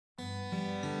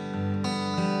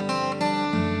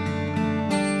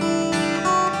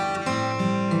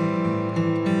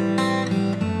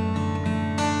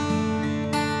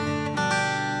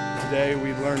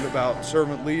about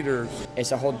servant leaders.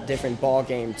 It's a whole different ball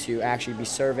game to actually be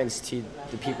servants to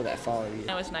the people that follow you.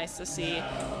 It was nice to see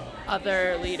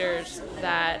other leaders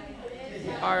that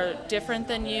are different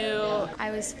than you.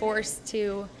 I was forced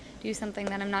to do something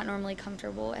that I'm not normally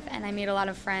comfortable with, and I made a lot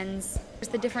of friends.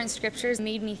 The different scriptures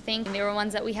made me think. They were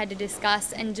ones that we had to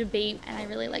discuss and debate, and I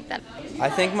really liked that. I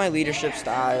think my leadership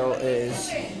style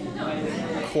is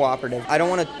cooperative. I don't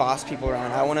want to boss people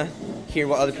around. I want to hear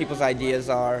what other people's ideas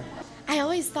are. I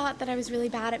always thought that I was really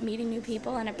bad at meeting new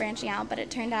people and at branching out, but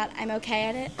it turned out I'm okay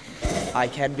at it. I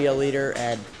can be a leader,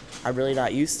 and I'm really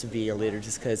not used to being a leader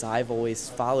just because I've always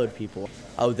followed people.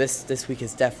 Oh, this week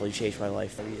has definitely changed my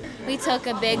life. We took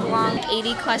a big, long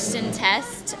 80-question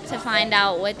test to find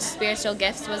out which spiritual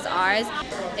gifts was ours.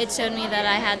 It showed me that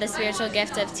I had the spiritual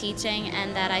gift of teaching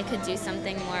and that I could do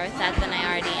something more with that than I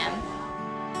already am.